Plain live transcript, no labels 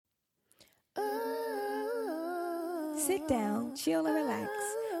Sit down, chill, and relax,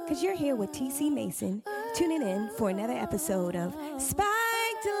 because you're here with TC Mason, tuning in for another episode of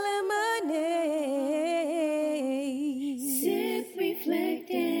Spiked Lemonade. Sip, reflect,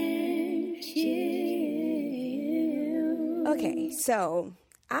 and chill. Okay, so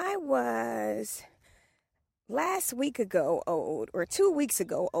I was last week ago old, or 2 weeks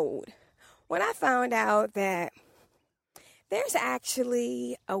ago old, when I found out that there's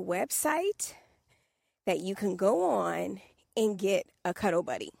actually a website that you can go on and get a cuddle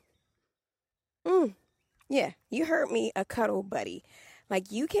buddy. Yeah, you heard me, a cuddle buddy.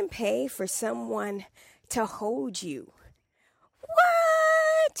 Like, you can pay for someone to hold you.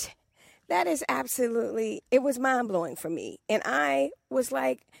 What? That is absolutely, it was mind-blowing for me. And I was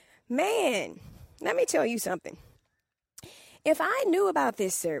like, man, let me tell you something. If I knew about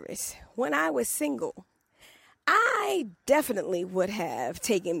this service when I was single, I definitely would have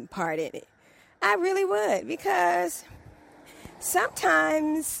taken part in it. I really would, because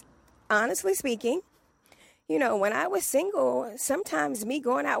sometimes, honestly speaking, you know, when I was single, sometimes me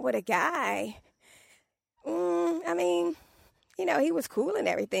going out with a guy, I mean, you know, he was cool and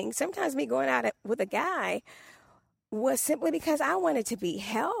everything. Sometimes me going out with a guy was simply because I wanted to be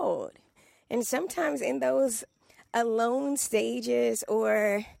held. And sometimes in those alone stages,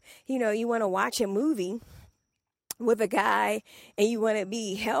 or, you know, you want to watch a movie with a guy and you want to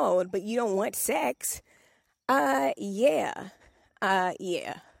be held, but you don't want sex. Yeah.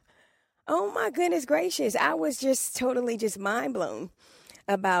 Oh my goodness gracious. I was just totally mind blown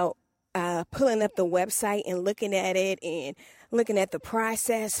about, pulling up the website and looking at it and looking at the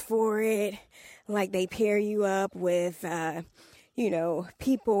process for it. Like, they pair you up with, you know,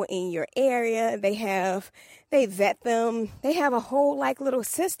 people in your area. They vet them. They have a whole little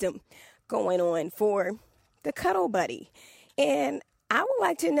system going on for the cuddle buddy. And I would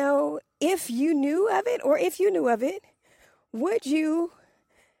like to know, if you knew of it, or if you knew of it, would you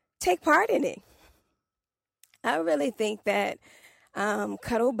take part in it? I really think that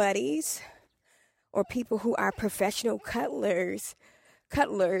cuddle buddies, or people who are professional cuddlers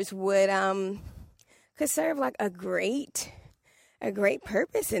would could serve like a great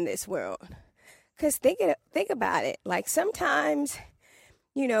purpose in this world. Because think about it. Like, sometimes,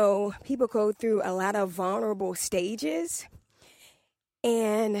 you know, people go through a lot of vulnerable stages,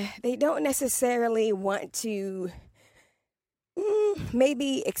 and they don't necessarily want to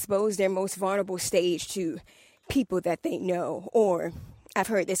maybe expose their most vulnerable stage to people that they know. Or, I've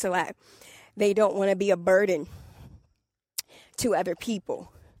heard this a lot, they don't want to be a burden to other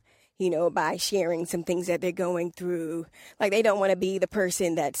people, you know, by sharing some things that they're going through. Like, they don't want to be the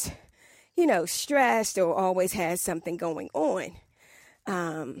person that's, you know, stressed or always has something going on.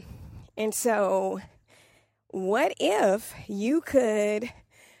 And so what if you could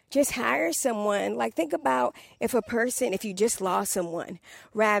just hire someone? Like, think about if you just lost someone,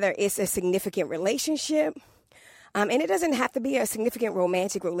 rather it's a significant relationship. And it doesn't have to be a significant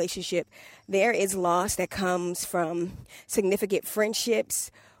romantic relationship. There is loss that comes from significant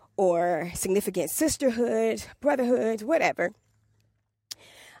friendships or significant sisterhoods, brotherhoods, whatever.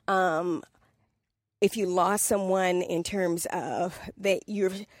 If you lost someone in terms of that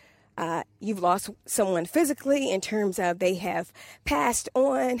you've lost someone physically, in terms of they have passed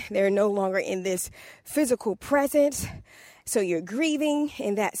on, they're no longer in this physical presence, so you're grieving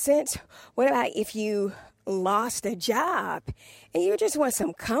in that sense. What about if you lost a job and you just want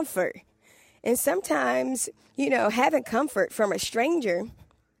some comfort? And sometimes, you know, having comfort from a stranger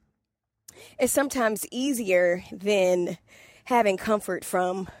is sometimes easier than having comfort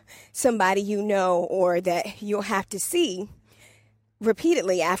from somebody you know, or that you'll have to see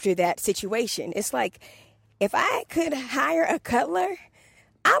repeatedly after that situation. It's like, if I could hire a cuddler,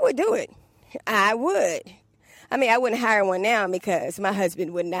 I would do it. I would. I mean, I wouldn't hire one now because my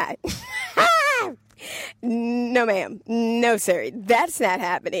husband would not. No, ma'am. No, sir. That's not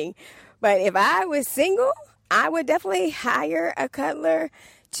happening. But if I was single, I would definitely hire a cuddler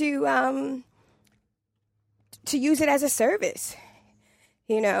to use it as a service.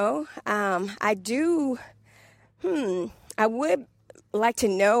 You know, I would like to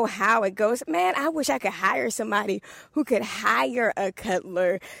know how it goes. Man, I wish I could hire somebody who could hire a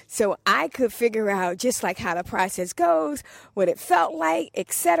cuddler so I could figure out just like how the process goes, what it felt like,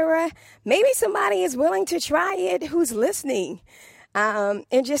 etc. Maybe somebody is willing to try it who's listening,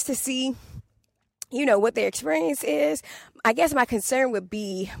 and just to see, you know, what their experience is. I guess my concern would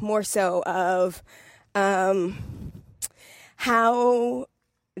be more so of how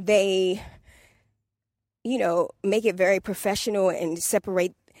they, you know, make it very professional and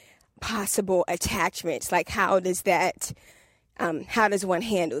separate possible attachments. Like, how does that How does one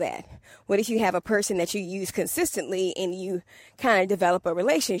handle that? What if you have a person that you use consistently and you kind of develop a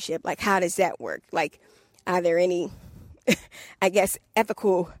relationship? Like, how does that work? Like, are there any, I guess,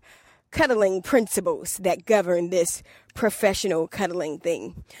 ethical cuddling principles that govern this professional cuddling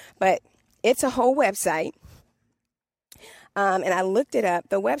thing? But it's a whole website. And I looked it up.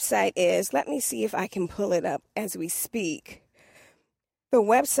 The website is, let me see if I can pull it up as we speak. The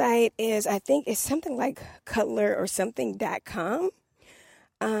website is, I think it's something like cuddlerorsomething.com.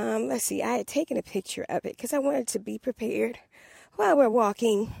 Let's see, I had taken a picture of it because I wanted to be prepared while we're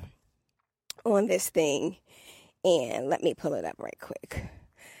walking on this thing. And let me pull it up right quick.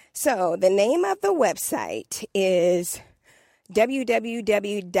 So the name of the website is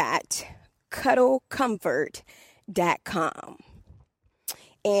www.cuddlecomfort.com.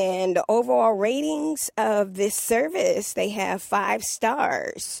 And the overall ratings of this service, they have 5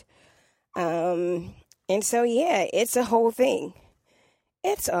 stars. And so, yeah, it's a whole thing.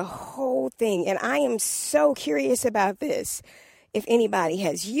 It's a whole thing. And I am so curious about this. If anybody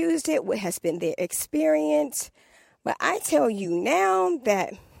has used it, what has been their experience. But I tell you now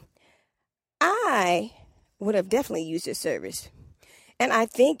that I would have definitely used this service. And I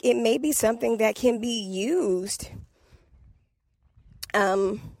think it may be something that can be used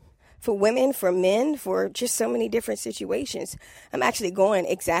for women, for men, for just so many different situations. I'm actually going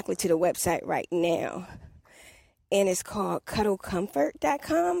exactly to the website right now. And it's called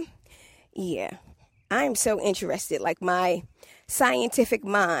cuddlecomfort.com. Yeah, I'm so interested. Like, my scientific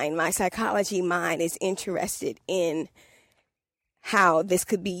mind, my psychology mind is interested in how this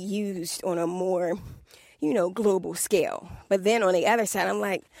could be used on a more, global scale. But then on the other side, I'm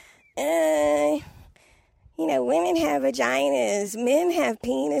like, women have vaginas, men have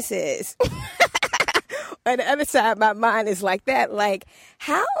penises. On the other side, my mind is like that. Like,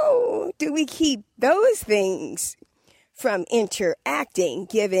 how do we keep those things from interacting,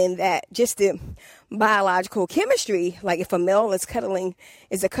 given that just the biological chemistry, like if a male is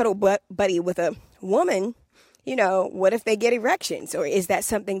a cuddle buddy with a woman, what if they get erections? Or is that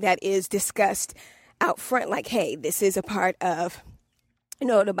something that is discussed out front? Like, hey, this is a part of,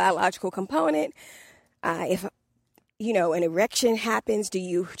 the biological component. If an erection happens, do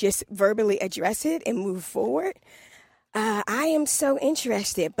you just verbally address it and move forward? I am so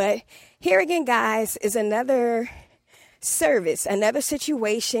interested. But here again, guys, is another service, another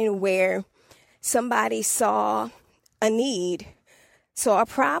situation where somebody saw a need, saw a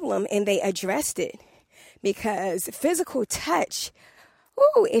problem, and they addressed it. Because physical touch,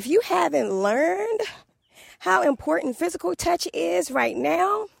 if you haven't learned how important physical touch is right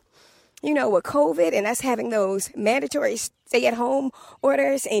now, with COVID and us having those mandatory stay-at-home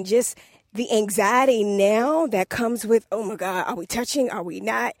orders and just the anxiety now that comes with, oh my God, are we touching? Are we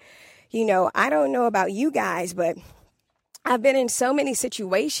not? I don't know about you guys, but I've been in so many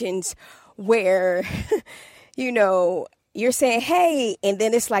situations where, you're saying, hey, and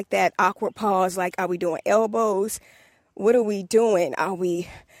then it's like that awkward pause, like, are we doing elbows? What are we doing? Are we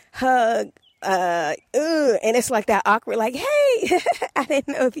hug? And it's like that awkward, like, hey, I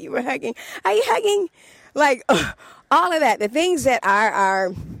didn't know if you were hugging. Are you hugging? Like, all of that, the things that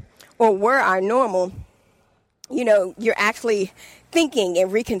were our normal, you're actually thinking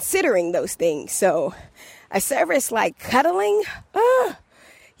and reconsidering those things. So a service like cuddling, that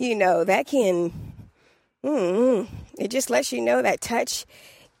can, it just lets you know that touch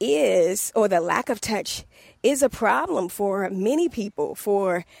is, or the lack of touch is a problem for many people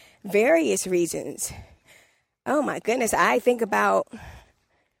for various reasons. Oh my goodness. I think about,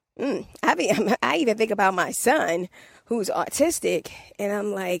 I even think about my son who's autistic, and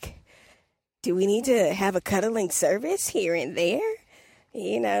I'm like, do we need to have a cuddling service here and there,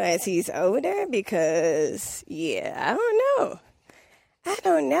 as he's older? Because, I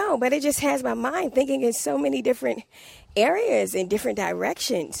don't know, but it just has my mind thinking in so many different areas and different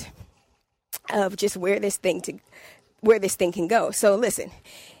directions of just where this thing can go. So listen,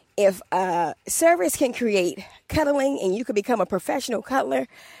 if a service can create cuddling and you could become a professional cuddler,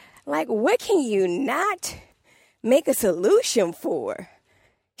 like, what can you not make a solution for?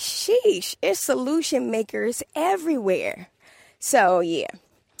 Sheesh, it's solution makers everywhere. So yeah,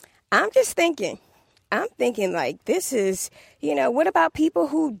 I'm thinking like, this is, what about people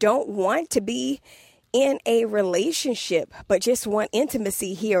who don't want to be in a relationship, but just want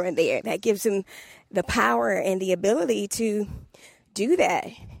intimacy here and there? That gives them the power and the ability to do that.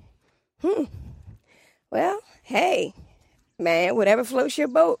 Well, hey, man, whatever floats your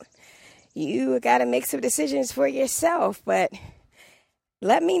boat. You got to make some decisions for yourself, but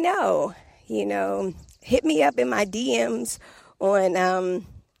let me know, hit me up in my DMs on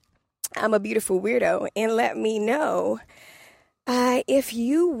I'm a Beautiful Weirdo, and let me know if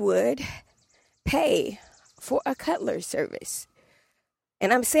you would pay for a cuddler service.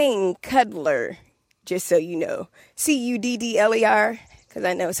 And I'm saying cuddler, just so you know, Cuddler, because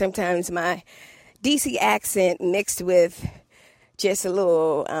I know sometimes my DC accent mixed with just a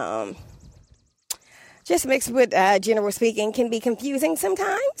little, general speaking can be confusing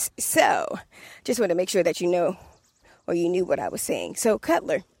sometimes. So just want to make sure that you know, or you knew what I was saying. So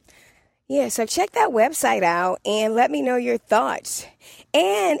cuddler. Yeah, so check that website out and let me know your thoughts.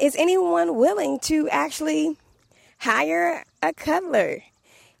 And is anyone willing to actually hire a cuddler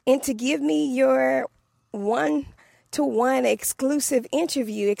and to give me your one-to-one exclusive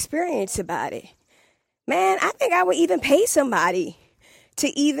interview experience about it? Man, I think I would even pay somebody to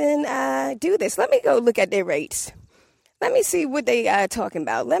even do this. Let me go look at their rates. Let me see what they are talking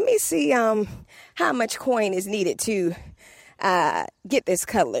about. Let me see how much coin is needed to get this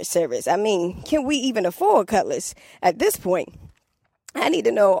cuddler service. I mean, can we even afford cuddlers at this point? I need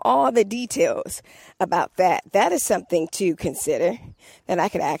to know all the details about that. That is something to consider, that I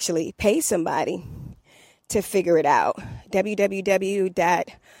could actually pay somebody to figure it out.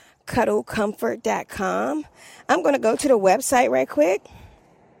 www.cuddlecomfort.com. I'm going to go to the website right quick,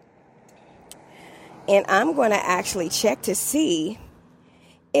 and I'm going to actually check to see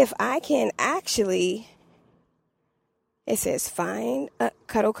if I can actually... It says find a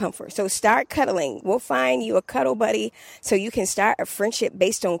cuddle comfort. So start cuddling. We'll find you a cuddle buddy so you can start a friendship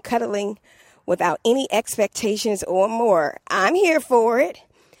based on cuddling without any expectations or more. I'm here for it.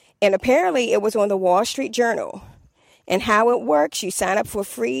 And apparently it was on the Wall Street Journal. And how it works, you sign up for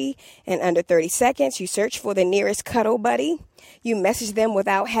free in under 30 seconds. You search for the nearest cuddle buddy. You message them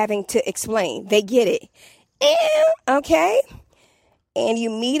without having to explain. They get it. Okay. And you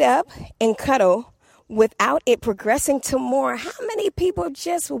meet up and cuddle without it progressing to more. How many people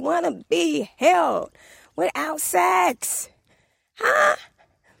just want to be held without sex? Huh?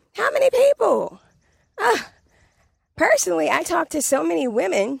 How many people? Personally, I talk to so many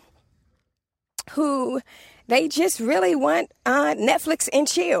women who they just really want Netflix and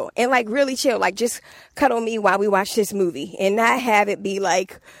chill, and like really chill, like just cuddle me while we watch this movie and not have it be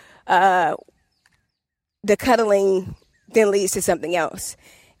like the cuddling then leads to something else.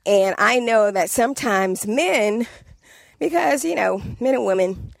 And I know that sometimes men, because, you know, men and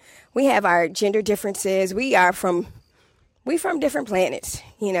women, we have our gender differences. We from different planets.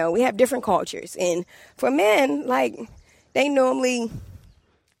 You know, we have different cultures. And for men, like, they normally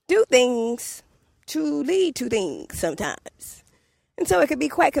do things to lead to things sometimes. And so it could be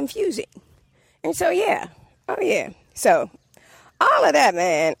quite confusing. And so, yeah. Oh, yeah. So all of that,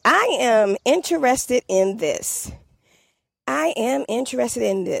 man, I am interested in this. And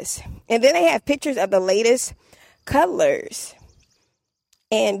then they have pictures of the latest cuddlers.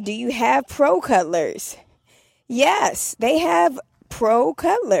 And do you have pro cuddlers? Yes, they have pro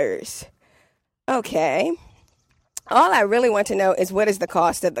cuddlers. Okay. All I really want to know is, what is the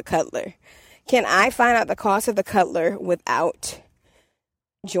cost of the cuddler? Can I find out the cost of the cuddler without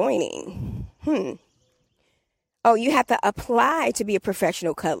joining? Oh, you have to apply to be a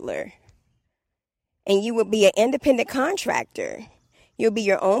professional cuddler. And you will be an independent contractor. You'll be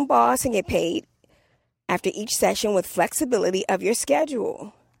your own boss and get paid after each session with flexibility of your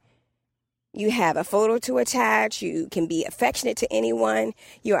schedule. You have a photo to attach. You can be affectionate to anyone.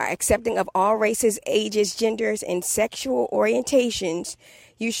 You are accepting of all races, ages, genders, and sexual orientations.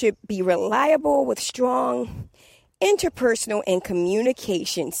 You should be reliable with strong interpersonal and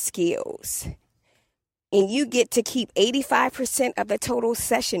communication skills. And you get to keep 85% of the total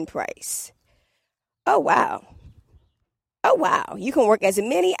session price. Oh, wow. You can work as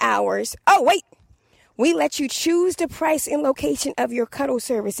many hours. Oh, wait. We let you choose the price and location of your cuddle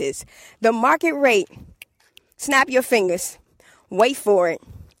services. The market rate. Snap your fingers. Wait for it.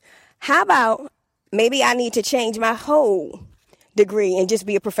 How about maybe I need to change my whole degree and just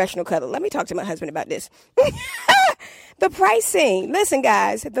be a professional cuddler? Let me talk to my husband about this. The pricing. Listen,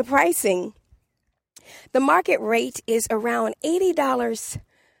 guys, the pricing. The market rate is around $80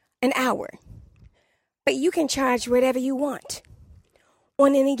 an hour. But you can charge whatever you want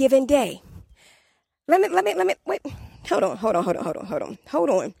on any given day. Let me, wait. Hold on.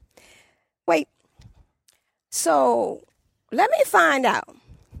 Wait. So, let me find out.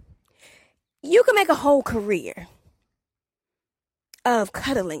 You can make a whole career of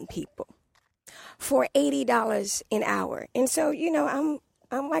cuddling people for $80 an hour. And so, you know,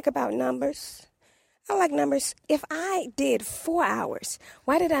 I'm like about numbers. I like numbers. If I did 4 hours,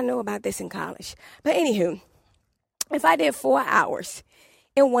 why did I know about this in college? But anywho, if I did 4 hours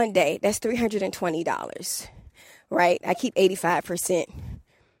in one day, that's $320, right? I keep 85%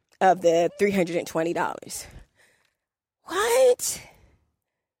 of the $320. What?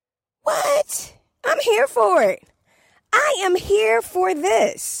 What? I'm here for it. I am here for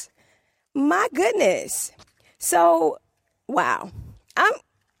this. My goodness. So, wow.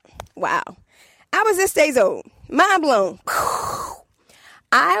 Wow. I was this days old. Mind blown.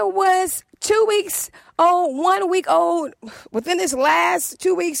 I was 2 weeks old, 1 week old, within this last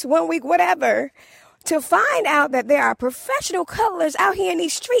 2 weeks, 1 week, whatever, to find out that there are professional colors out here in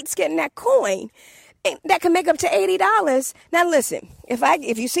these streets getting that coin that can make up to $80. Now listen,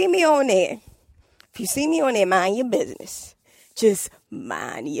 if you see me on there, mind your business. Just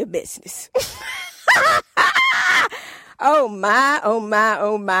mind your business. Oh my, oh my,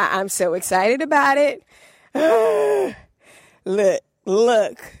 oh my. I'm so excited about it. Look.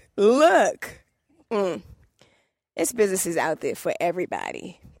 This business is out there for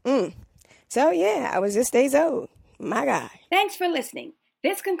everybody. So yeah, I was just days old. My God. Thanks for listening.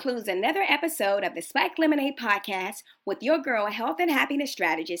 This concludes another episode of the Spiked Lemonade Podcast with your girl, health and happiness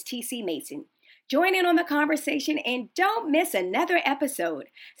strategist, TC Mason. Join in on the conversation and don't miss another episode.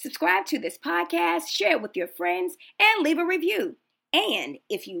 Subscribe to this podcast, share it with your friends, and leave a review. And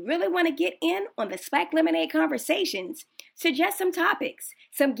if you really want to get in on the Spiked Lemonade conversations, suggest some topics,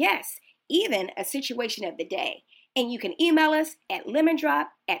 some guests, even a situation of the day. And you can email us at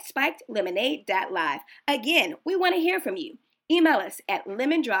lemondrop@spikedlemonade.live. Again, we want to hear from you. Email us at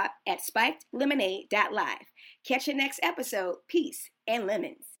lemondrop@spikedlemonade.live. Catch you next episode. Peace and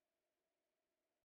lemons.